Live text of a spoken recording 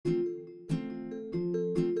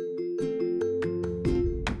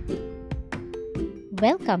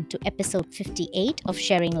Welcome to episode 58 of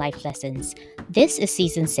Sharing Life Lessons. This is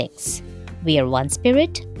season 6. We are one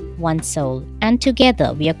spirit, one soul, and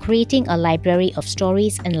together we are creating a library of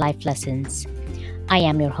stories and life lessons. I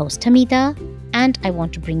am your host, Hamida, and I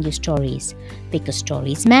want to bring you stories because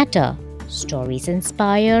stories matter. Stories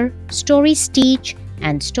inspire, stories teach,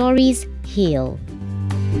 and stories heal.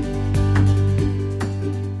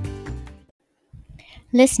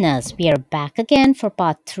 Listeners, we are back again for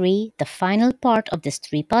part 3, the final part of this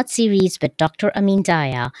 3-part series with Dr. Amin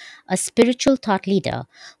Daya, a spiritual thought leader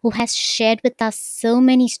who has shared with us so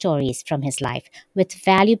many stories from his life with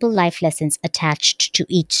valuable life lessons attached to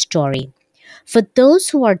each story. For those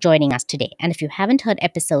who are joining us today, and if you haven't heard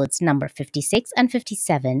episodes number 56 and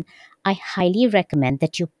 57, I highly recommend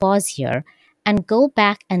that you pause here and go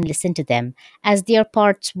back and listen to them as they are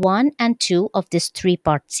parts 1 and 2 of this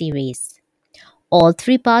 3-part series. All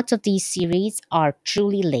 3 parts of these series are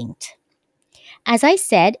truly linked. As I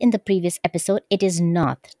said in the previous episode, it is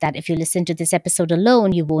not that if you listen to this episode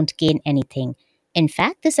alone, you won't gain anything. In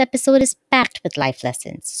fact, this episode is packed with life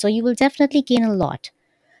lessons, so you will definitely gain a lot.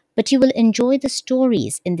 But you will enjoy the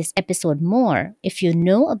stories in this episode more if you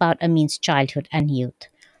know about Amin's childhood and youth.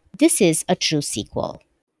 This is a true sequel.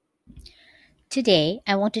 Today,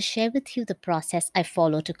 I want to share with you the process I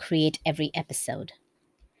follow to create every episode.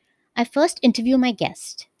 I first interview my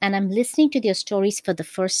guest, and I'm listening to their stories for the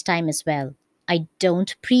first time as well. I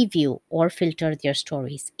don't preview or filter their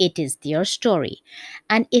stories. It is their story.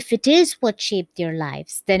 And if it is what shaped their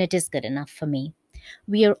lives, then it is good enough for me.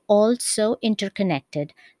 We are all so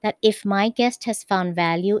interconnected that if my guest has found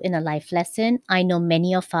value in a life lesson, I know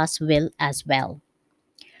many of us will as well.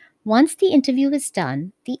 Once the interview is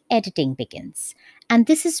done, the editing begins. And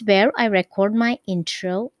this is where I record my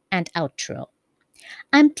intro and outro.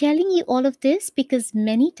 I'm telling you all of this because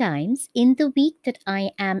many times in the week that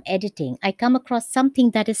I am editing, I come across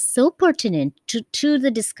something that is so pertinent to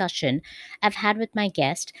the discussion I've had with my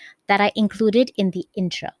guest that I included in the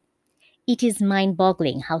intro. It is mind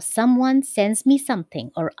boggling how someone sends me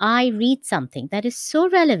something or I read something that is so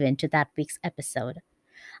relevant to that week's episode.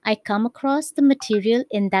 I come across the material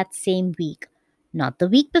in that same week, not the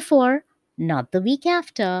week before, not the week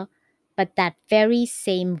after, but that very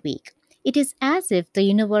same week. It is as if the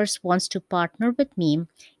universe wants to partner with me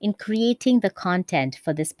in creating the content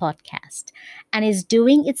for this podcast and is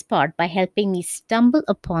doing its part by helping me stumble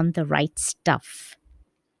upon the right stuff.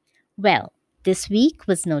 Well, this week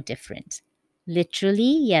was no different. Literally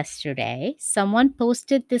yesterday, someone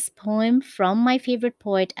posted this poem from my favorite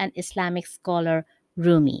poet and Islamic scholar,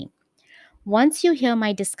 Rumi. Once you hear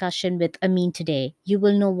my discussion with Amin today, you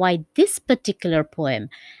will know why this particular poem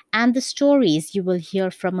and the stories you will hear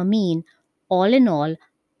from Amin, all in all,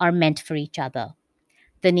 are meant for each other.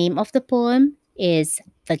 The name of the poem is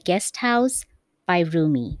The Guest House by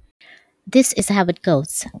Rumi. This is how it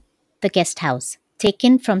goes. The Guest House,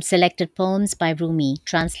 taken from selected poems by Rumi,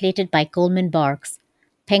 translated by Coleman Barks,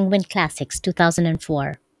 Penguin Classics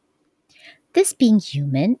 2004. This being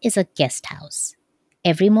human is a guest house.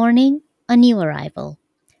 Every morning, a new arrival.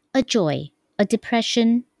 A joy, a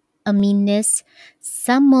depression, a meanness,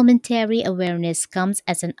 some momentary awareness comes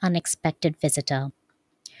as an unexpected visitor.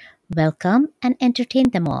 Welcome and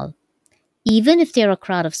entertain them all, even if they're a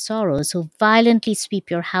crowd of sorrows who violently sweep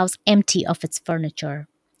your house empty of its furniture.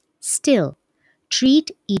 Still,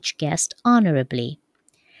 treat each guest honorably.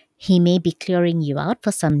 He may be clearing you out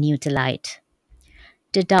for some new delight.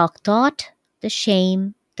 The dark thought, the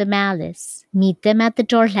shame, the malice, meet them at the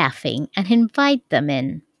door laughing and invite them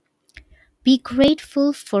in. Be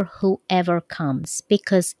grateful for whoever comes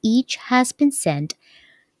because each has been sent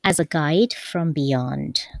as a guide from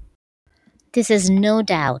beyond. This is no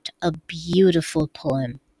doubt a beautiful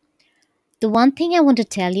poem. The one thing I want to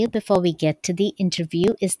tell you before we get to the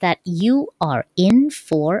interview is that you are in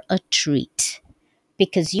for a treat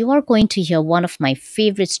because you are going to hear one of my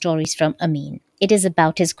favorite stories from Amin. It is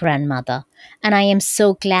about his grandmother, and I am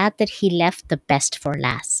so glad that he left the best for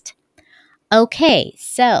last. Okay,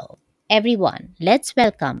 so everyone, let's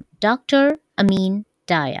welcome Dr. Amin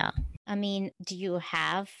Daya. Amin, do you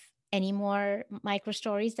have any more micro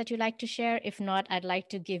stories that you'd like to share? If not, I'd like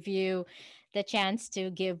to give you the chance to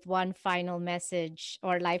give one final message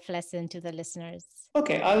or life lesson to the listeners.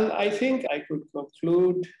 Okay, I think I could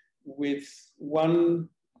conclude with one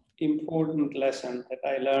important lesson that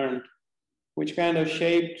I learned, which kind of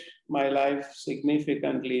shaped my life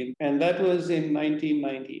significantly. And that was in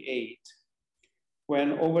 1998,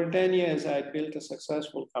 when over 10 years I built a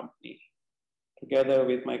successful company together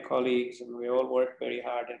with my colleagues, and we all worked very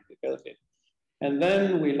hard and we built it. And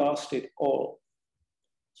then we lost it all.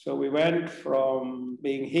 So we went from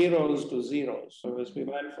being heroes to zeros. So we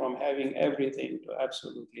went from having everything to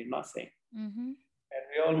absolutely nothing. Mm-hmm. And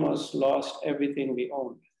we almost lost everything we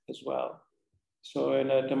owned as well. So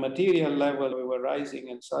at a material level, we were rising,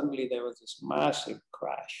 and suddenly there was this massive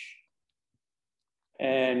crash.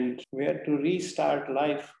 And we had to restart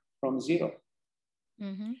life from zero.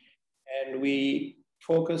 Mm-hmm. And we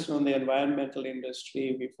focused on the environmental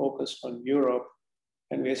industry, we focused on Europe,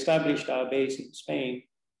 and we established our base in Spain.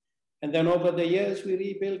 And then over the years, we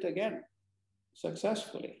rebuilt again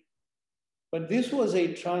successfully. But this was a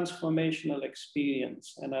transformational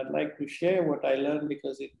experience. And I'd like to share what I learned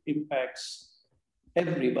because it impacts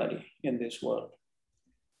everybody in this world.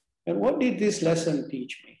 And what did this lesson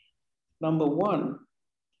teach me? Number one,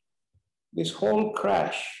 this whole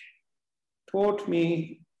crash taught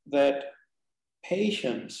me that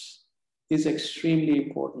patience is extremely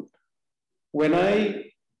important. When I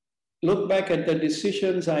look back at the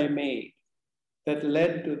decisions I made that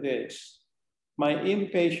led to this, my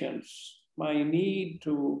impatience, my need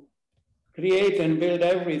to create and build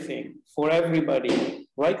everything for everybody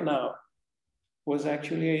right now was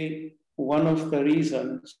actually one of the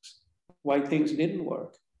reasons why things didn't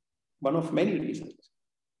work, one of many reasons.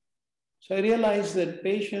 So I realized that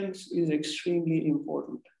patience is extremely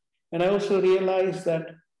important. And I also realized that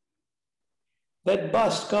that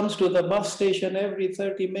bus comes to the bus station every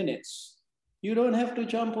 30 minutes. You don't have to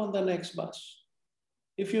jump on the next bus.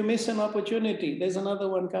 If you miss an opportunity, there's another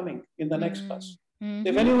one coming in the next bus. Mm-hmm.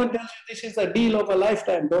 If anyone tells you this is the deal of a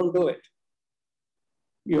lifetime, don't do it.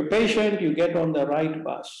 You're patient, you get on the right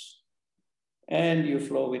bus, and you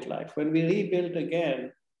flow with life. When we rebuild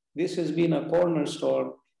again, this has been a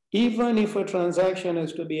cornerstone. Even if a transaction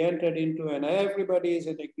is to be entered into and everybody is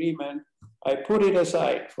in agreement, I put it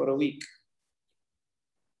aside for a week.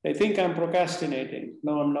 They think I'm procrastinating.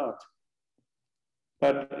 No, I'm not.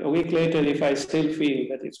 But a week later, if I still feel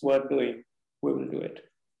that it's worth doing, we will do it.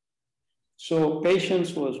 So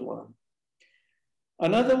patience was one.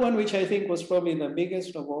 Another one, which I think was probably the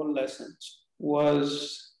biggest of all lessons,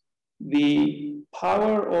 was the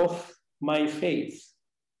power of my faith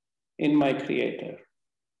in my Creator.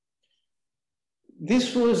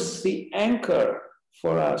 This was the anchor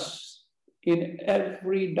for us in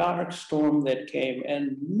every dark storm that came,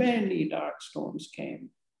 and many dark storms came.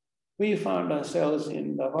 We found ourselves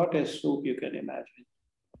in the hottest soup you can imagine.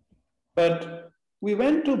 But we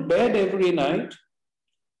went to bed every night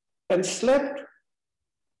and slept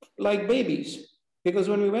like babies. Because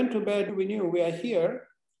when we went to bed, we knew we are here.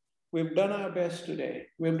 We've done our best today.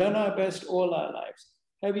 We've done our best all our lives.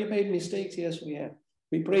 Have you made mistakes? Yes, we have.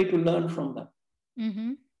 We pray to learn from them.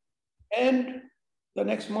 Mm-hmm. And the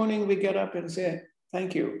next morning we get up and say,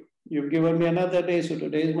 thank you. You've given me another day, so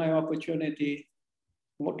today is my opportunity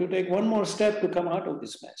to take one more step to come out of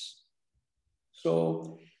this mess.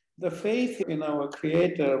 So the faith in our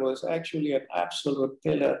Creator was actually an absolute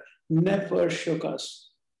pillar, never shook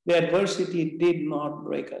us. The adversity did not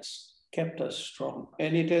break us, kept us strong.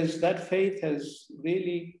 And it is that faith has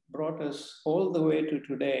really brought us all the way to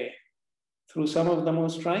today through some of the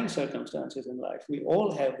most trying circumstances in life. We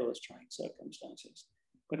all have those trying circumstances.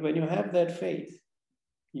 But when you have that faith,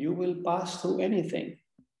 you will pass through anything.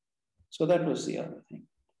 So that was the other thing.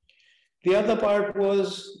 The other part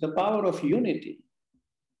was the power of unity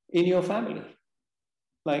in your family.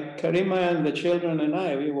 Like Karima and the children and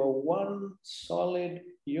I, we were one solid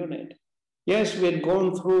unit. Yes, we had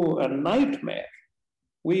gone through a nightmare.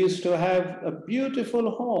 We used to have a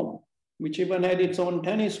beautiful home, which even had its own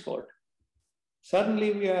tennis court.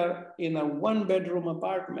 Suddenly we are in a one-bedroom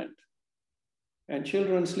apartment and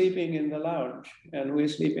children sleeping in the lounge and we're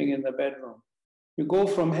sleeping in the bedroom. You go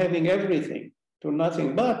from having everything to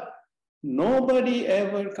nothing, but nobody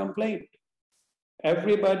ever complained.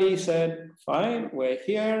 Everybody said, fine, we're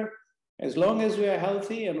here. As long as we are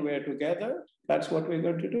healthy and we're together, that's what we're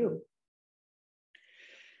going to do.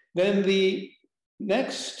 Then the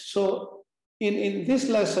next, so in this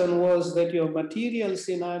lesson was that your material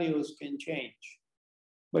scenarios can change,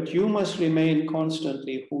 but you must remain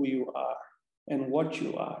constantly who you are and what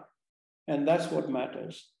you are. And that's what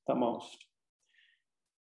matters the most.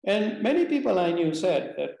 And many people I knew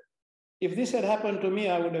said that if this had happened to me,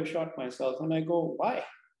 I would have shot myself. And I go, why?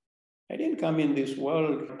 I didn't come in this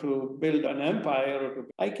world to build an empire.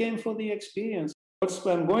 I came for the experience. What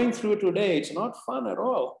I'm going through today, it's not fun at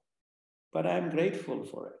all, but I'm grateful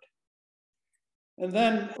for it. And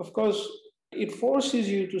then, of course, it forces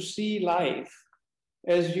you to see life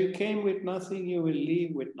as you came with nothing, you will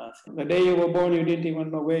leave with nothing. The day you were born, you didn't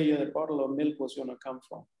even know where your bottle of milk was going to come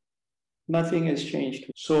from. Nothing has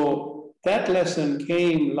changed. So That lesson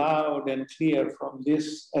came loud and clear from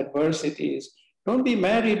these adversities. Don't be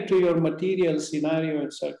married to your material scenario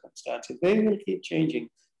and circumstances. They will keep changing,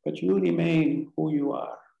 but you remain who you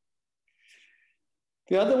are.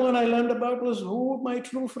 The other one I learned about was who my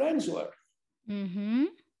true friends were. Mm-hmm.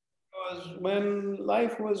 Because when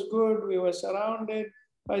life was good, we were surrounded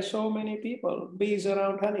by so many people, bees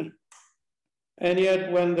around honey. And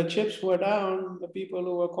yet, when the chips were down, the people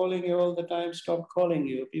who were calling you all the time stopped calling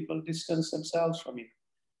you. People distanced themselves from you.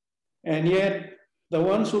 And yet, the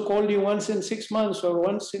ones who called you once in 6 months or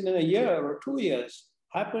once in a year or 2 years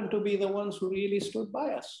happened to be the ones who really stood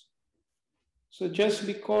by us. So just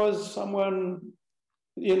because someone,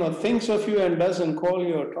 thinks of you and doesn't call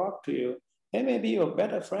you or talk to you, they may be your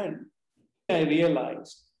better friend. I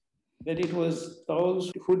realized that it was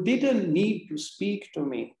those who didn't need to speak to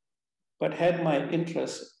me, but had my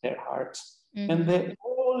interest in their hearts. Mm-hmm. And they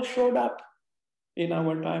all showed up in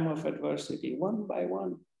our time of adversity, one by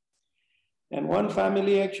one. And one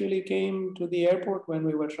family actually came to the airport when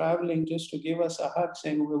we were traveling just to give us a hug,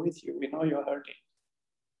 saying, "We're with you. We know you're hurting."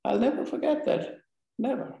 I'll never forget that.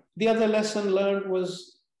 Never. The other lesson learned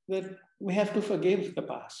was that we have to forgive the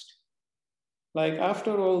past. Like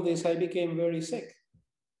after all this, I became very sick.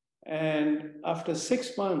 And after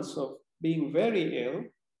 6 months of being very ill,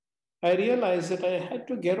 I realized that I had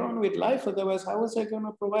to get on with life. Otherwise, how was I going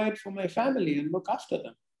to provide for my family and look after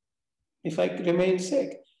them if I remained sick?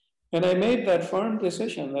 And I made that firm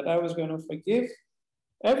decision that I was going to forgive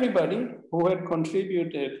everybody who had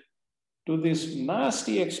contributed to this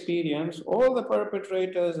nasty experience, all the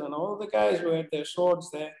perpetrators and all the guys who had their swords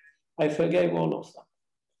there. I forgave all of them.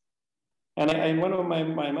 And in one of my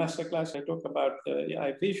masterclass, I talk about,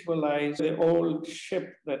 I visualize the old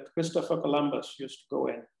ship that Christopher Columbus used to go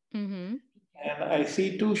in. Mm-hmm. And I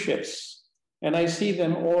see two ships, and I see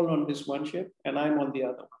them all on this one ship, and I'm on the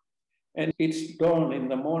other one. And it's dawn in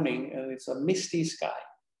the morning, and it's a misty sky.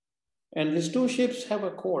 And these two ships have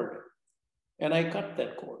a cord, and I cut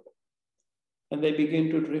that cord, and they begin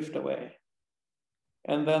to drift away.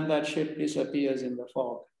 And then that ship disappears in the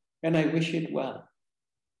fog, and I wish it well.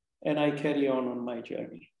 And I carry on my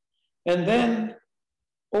journey. And then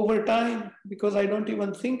over time, because I don't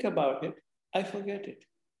even think about it, I forget it.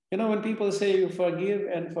 When people say you forgive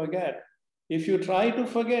and forget, if you try to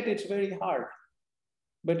forget, it's very hard.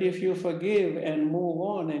 But if you forgive and move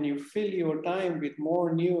on and you fill your time with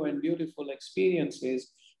more new and beautiful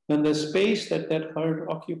experiences, then the space that hurt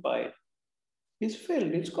occupied is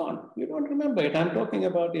filled, it's gone. You don't remember it. I'm talking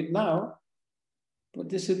about it now, but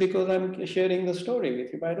this is because I'm sharing the story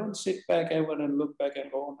with you. I don't sit back ever and look back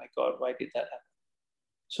and go, "Oh my God, why did that happen?"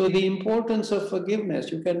 So the importance of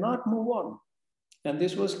forgiveness, you cannot move on. And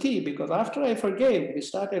this was key because after I forgave, we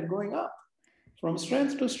started going up from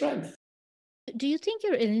strength to strength. Do you think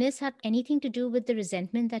your illness had anything to do with the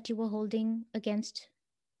resentment that you were holding against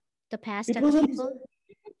the past It and the people?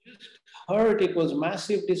 Just hurt. It was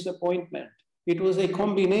massive disappointment. It was a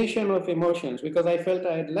combination of emotions because I felt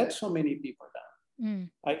I had let so many people down.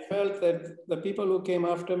 Mm. I felt that the people who came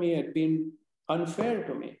after me had been unfair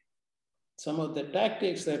to me. Some of the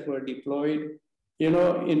tactics that were deployed,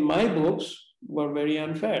 in my books were very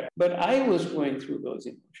unfair. But I was going through those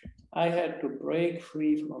emotions. I had to break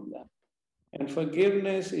free from them. And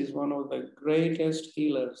forgiveness is one of the greatest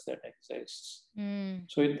healers that exists. Mm.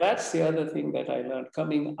 So that's the other thing that I learned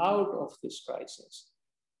coming out of this crisis.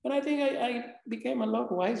 And I think I became a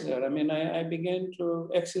lot wiser. I began to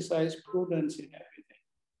exercise prudence in everything.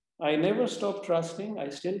 I never stopped trusting. I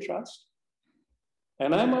still trust.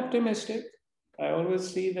 And I'm optimistic. I always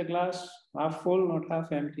see the glass half full, not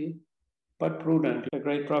half empty, but prudent. The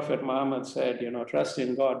great Prophet Muhammad said, trust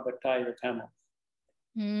in God, but tie your camel.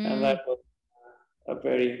 Mm. And that was a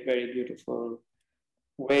very, very beautiful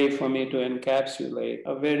way for me to encapsulate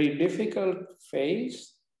a very difficult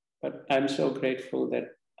phase, but I'm so grateful that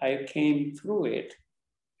I came through it.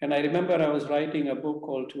 And I remember I was writing a book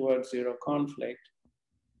called Towards Zero Conflict,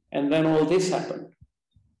 and then all this happened.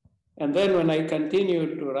 And then when I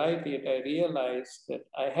continued to write it, I realized that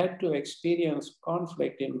I had to experience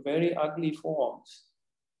conflict in very ugly forms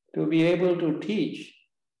to be able to teach.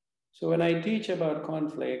 So when I teach about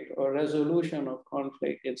conflict or resolution of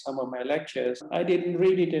conflict in some of my lectures, I didn't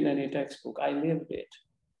read it in any textbook, I lived it.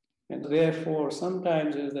 And therefore,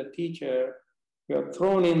 sometimes as a teacher, you're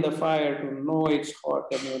thrown in the fire to know it's hot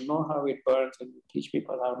and you know how it burns and you teach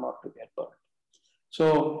people how not to get burned.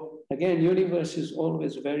 So again, universe is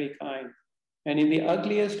always very kind. And in the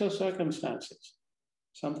ugliest of circumstances,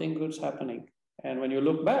 something good's happening. And when you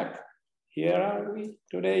look back, here are we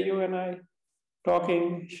today, you and I,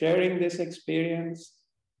 talking, sharing this experience.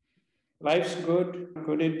 Life's good.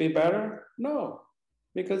 Could it be better? No,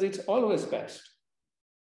 because it's always best.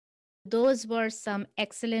 Those were some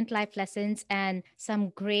excellent life lessons and some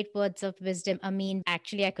great words of wisdom. I mean,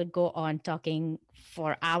 actually, I could go on talking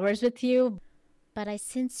for hours with you. But I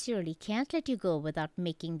sincerely can't let you go without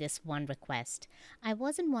making this one request. I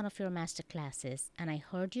was in one of your master classes and I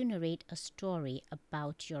heard you narrate a story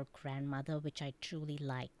about your grandmother, which I truly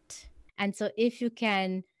liked. And so, if you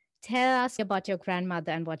can tell us about your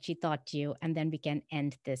grandmother and what she taught you, and then we can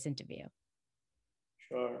end this interview.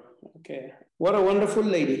 Sure. Okay. What a wonderful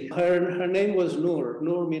lady. Her name was Noor.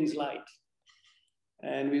 Noor means light.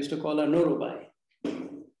 And we used to call her Noorubai.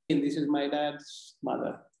 And this is my dad's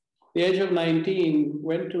mother. The age of 19,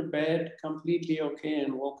 went to bed completely okay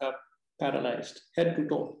and woke up paralyzed, head to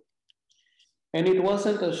toe. And it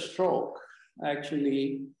wasn't a stroke,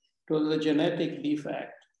 actually, it was a genetic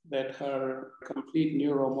defect that her complete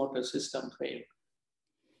neuromotor system failed.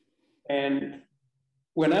 And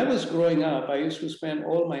when I was growing up, I used to spend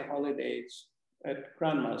all my holidays at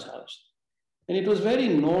grandma's house. And it was very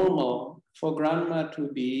normal for grandma to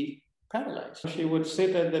be paralyzed. She would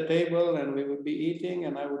sit at the table and we would be eating,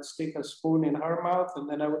 and I would stick a spoon in her mouth, and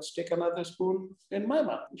then I would stick another spoon in my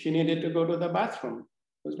mouth. She needed to go to the bathroom.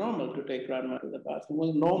 It was normal to take grandma to the bathroom. It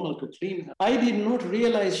was normal to clean her. I did not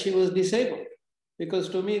realize she was disabled because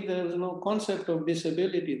to me, there was no concept of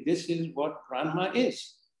disability. This is what grandma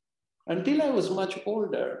is. Until I was much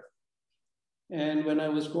older, and when I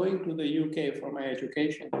was going to the UK for my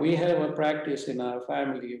education, we have a practice in our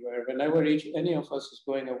family where whenever any of us is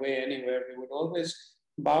going away anywhere, we would always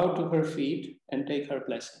bow to her feet and take her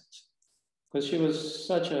blessings. Because she was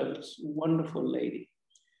such a wonderful lady.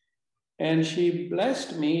 And she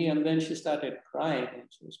blessed me, and then she started crying. And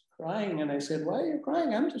she was crying, and I said, "Why are you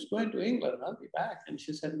crying? I'm just going to England. I'll be back." And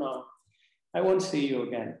she said, "No, I won't see you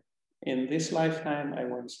again. In this lifetime, I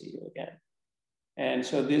won't see you again. And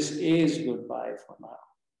so this is goodbye for now."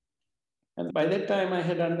 And by that time, I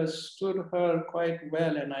had understood her quite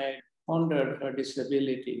well, and I pondered her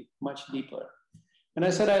disability much deeper. And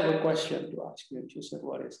I said, "I have a question to ask you." And she said,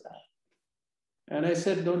 "What is that?" And I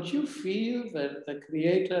said, "Don't you feel that the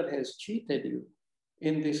Creator has cheated you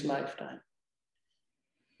in this lifetime?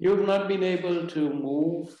 You've not been able to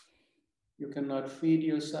move. You cannot feed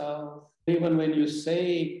yourself. Even when you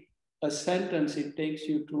say a sentence, it takes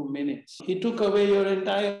you 2 minutes. He took away your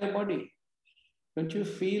entire body. Don't you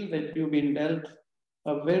feel that you've been dealt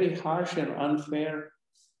a very harsh and unfair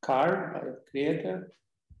card by the Creator?"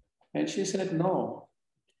 And she said, "No."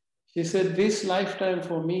 She said, "This lifetime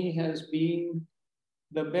for me has been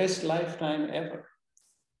the best lifetime ever."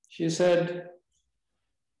 She said,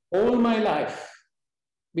 "All my life,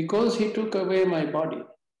 because He took away my body,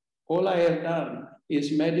 all I have done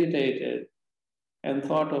is meditated and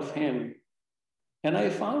thought of Him. And I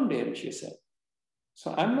found Him," she said.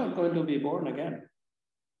 "So I'm not going to be born again.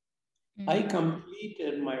 I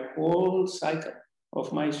completed my whole cycle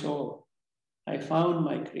of my soul. I found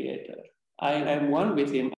my Creator. I am one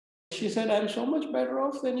with Him." She said, "I'm so much better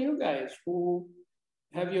off than you guys who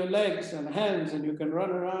have your legs and hands and you can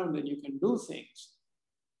run around and you can do things.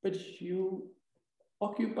 But you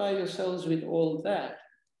occupy yourselves with all that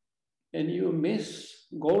and you miss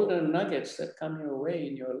golden nuggets that come your way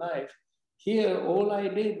in your life. Here, all I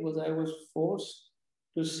did was I was forced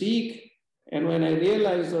to seek. And when I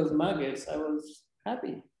realized those nuggets, I was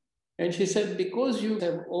happy." And she said, "Because you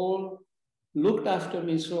have all looked after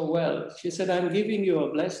me so well," she said, "I'm giving you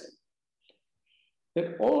a blessing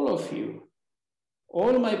that all of you,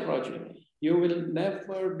 all my progeny, you will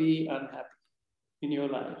never be unhappy in your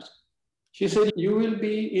lives." She said, "You will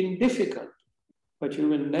be in difficult, but you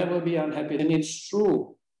will never be unhappy." And it's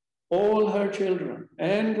true. All her children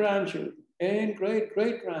and grandchildren and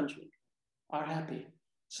great-great-grandchildren are happy.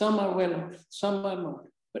 Some are well off, some are not,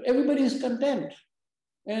 but everybody is content.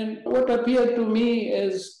 And what appeared to me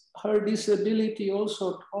as her disability also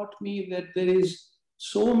taught me that there is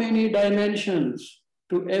so many dimensions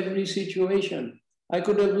to every situation. I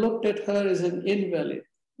could have looked at her as an invalid.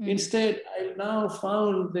 Instead, I now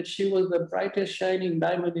found that she was the brightest shining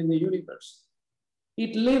diamond in the universe.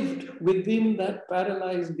 It lived within that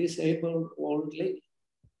paralyzed, disabled old lady.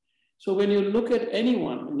 So when you look at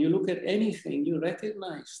anyone, when you look at anything, you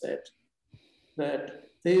recognize that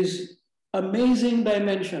there's amazing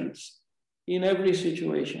dimensions in every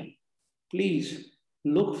situation. Please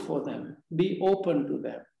look for them, be open to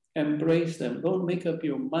them, embrace them. Don't make up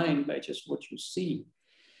your mind by just what you see.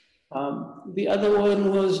 The other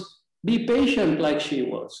one was be patient like she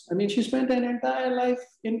was. I mean, she spent an entire life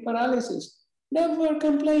in paralysis, never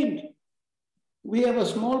complained. We have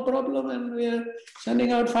a small problem and we're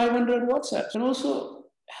sending out 500 WhatsApps. And also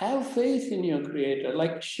have faith in your creator.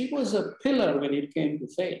 Like, she was a pillar when it came to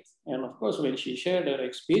faith. And of course, when she shared her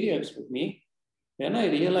experience with me, then I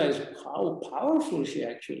realized how powerful she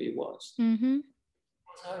actually was. Mm-hmm.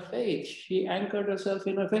 Her faith. She anchored herself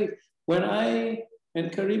in her faith. When I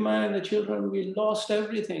and Karima and the children, we lost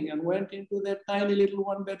everything and went into that tiny little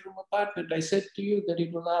one-bedroom apartment, I said to you that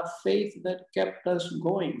it was our faith that kept us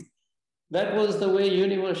going. That was the way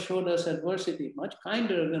universe showed us adversity, much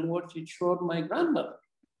kinder than what it showed my grandmother.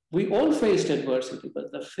 We all faced adversity,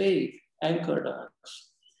 but the faith anchored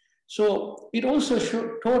us. So it also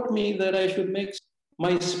taught me that I should make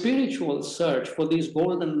my spiritual search for these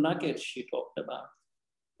golden nuggets she talked about.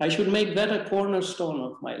 I should make that a cornerstone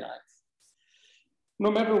of my life. No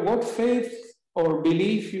matter what faith or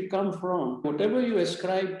belief you come from, whatever you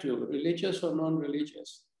ascribe to, religious or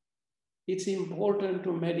non-religious, it's important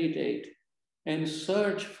to meditate and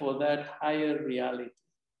search for that higher reality.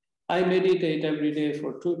 I meditate every day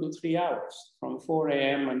for 2 to 3 hours, from 4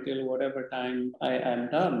 a.m. until whatever time I am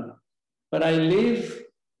done. But I live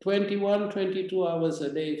 21, 22 hours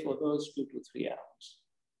a day for those 2 to 3 hours.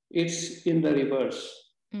 It's in the reverse.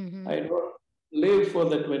 Mm-hmm. I don't live for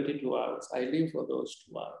the 22 hours. I live for those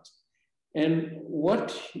 2 hours. And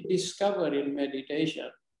what you discover in meditation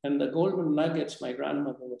and the golden nuggets my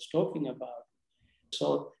grandmother was talking about.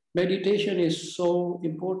 So meditation is so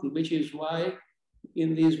important, which is why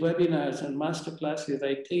in these webinars and masterclasses,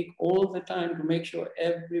 I take all the time to make sure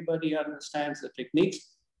everybody understands the techniques,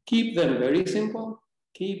 keep them very simple,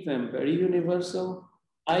 keep them very universal.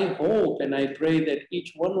 I hope and I pray that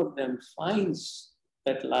each one of them finds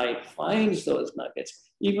that light, finds those nuggets,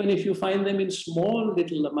 even if you find them in small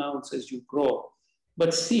little amounts as you grow.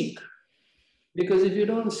 But seek, because if you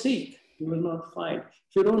don't seek, you will not find.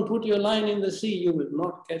 If you don't put your line in the sea, you will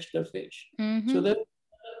not catch the fish. Mm-hmm. So that's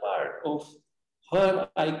part of her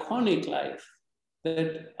iconic life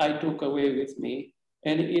that I took away with me,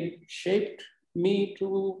 and it shaped me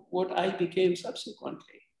to what I became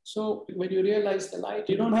subsequently. So when you realize the light,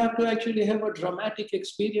 you don't have to actually have a dramatic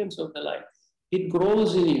experience of the light. It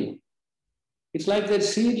grows in you. It's like that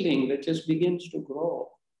seedling that just begins to grow.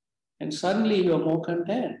 And suddenly you're more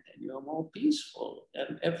content and you're more peaceful,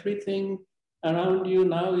 and everything around you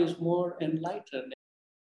now is more enlightened.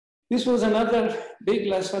 This was another big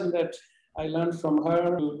lesson that I learned from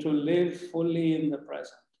her, to live fully in the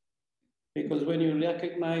present. Because when you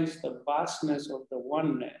recognize the vastness of the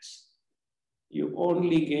oneness, you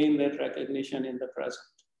only gain that recognition in the present.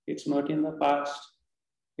 It's not in the past,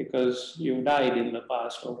 because you died in the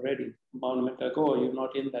past already. A moment ago, you're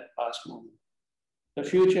not in that past moment. The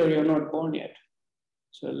future, you're not born yet.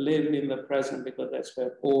 So live in the present, because that's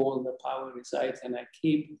where all the power resides. And I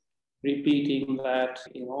keep repeating that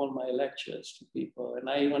in all my lectures to people. And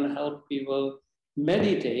I even help people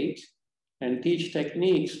meditate and teach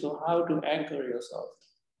techniques to how to anchor yourself.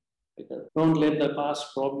 Because don't let the past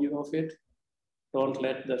rob you of it. Don't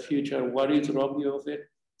let the future worries rob you of it.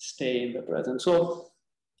 Stay in the present. So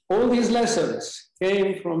all these lessons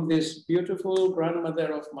came from this beautiful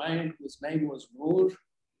grandmother of mine whose name was Noor,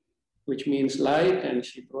 which means light, and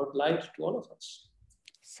she brought light to all of us.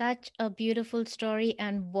 Such a beautiful story,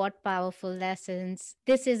 and what powerful lessons.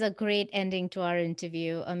 This is a great ending to our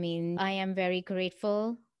interview. I mean, I am very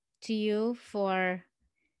grateful to you for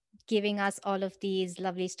giving us all of these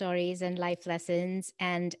lovely stories and life lessons.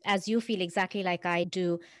 And as you feel exactly like I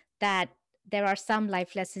do, that there are some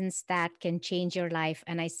life lessons that can change your life.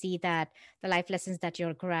 And I see that the life lessons that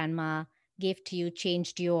your grandma gave to you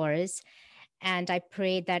changed yours. And I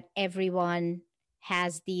pray that everyone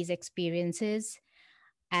has these experiences.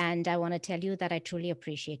 And I want to tell you that I truly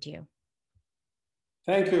appreciate you.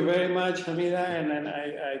 Thank you very much, Hamida. And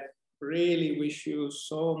I really wish you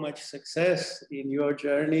so much success in your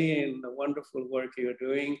journey and the wonderful work you're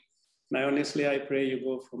doing. And honestly, I pray you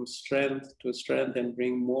go from strength to strength and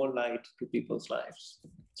bring more light to people's lives.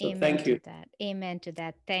 So Amen thank you. to that. Amen to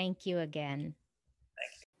that. Thank you again.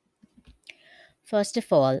 First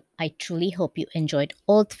of all, I truly hope you enjoyed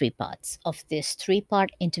all 3 parts of this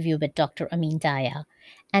 3-part interview with Dr. Amin Daya,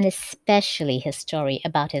 and especially his story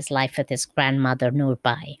about his life with his grandmother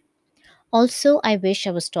Noorbai. Also, I wish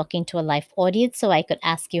I was talking to a live audience so I could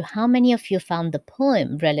ask you how many of you found the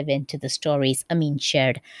poem relevant to the stories Amin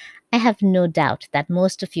shared. I have no doubt that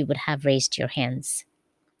most of you would have raised your hands.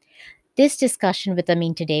 This discussion with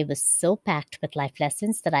Amin today was so packed with life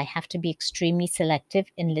lessons that I have to be extremely selective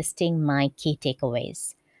in listing my key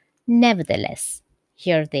takeaways. Nevertheless,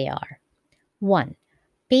 here they are. 1.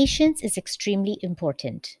 Patience is extremely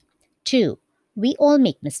important. 2. We all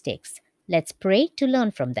make mistakes. Let's pray to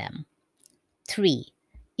learn from them. 3.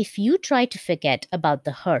 If you try to forget about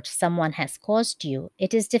the hurt someone has caused you,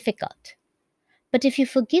 it is difficult. But if you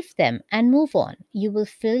forgive them and move on, you will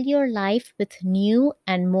fill your life with new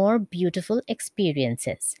and more beautiful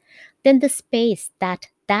experiences. Then the space that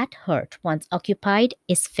hurt once occupied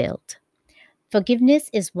is filled. Forgiveness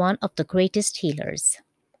is one of the greatest healers.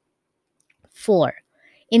 4.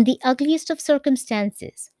 In the ugliest of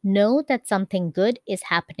circumstances, know that something good is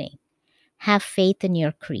happening. Have faith in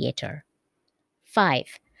your Creator.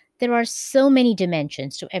 5. There are so many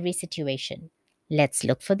dimensions to every situation. Let's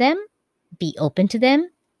look for them, be open to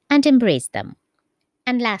them, and embrace them.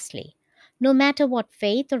 And lastly, no matter what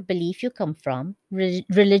faith or belief you come from,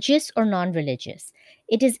 religious or non religious,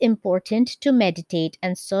 it is important to meditate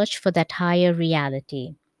and search for that higher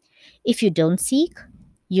reality. If you don't seek,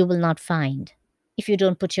 you will not find. If you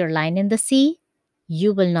don't put your line in the sea,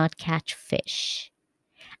 you will not catch fish.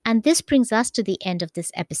 And this brings us to the end of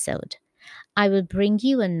this episode. I will bring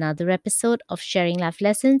you another episode of Sharing Life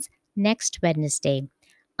Lessons next Wednesday.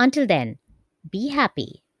 Until then, be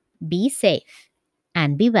happy, be safe,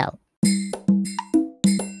 and be well.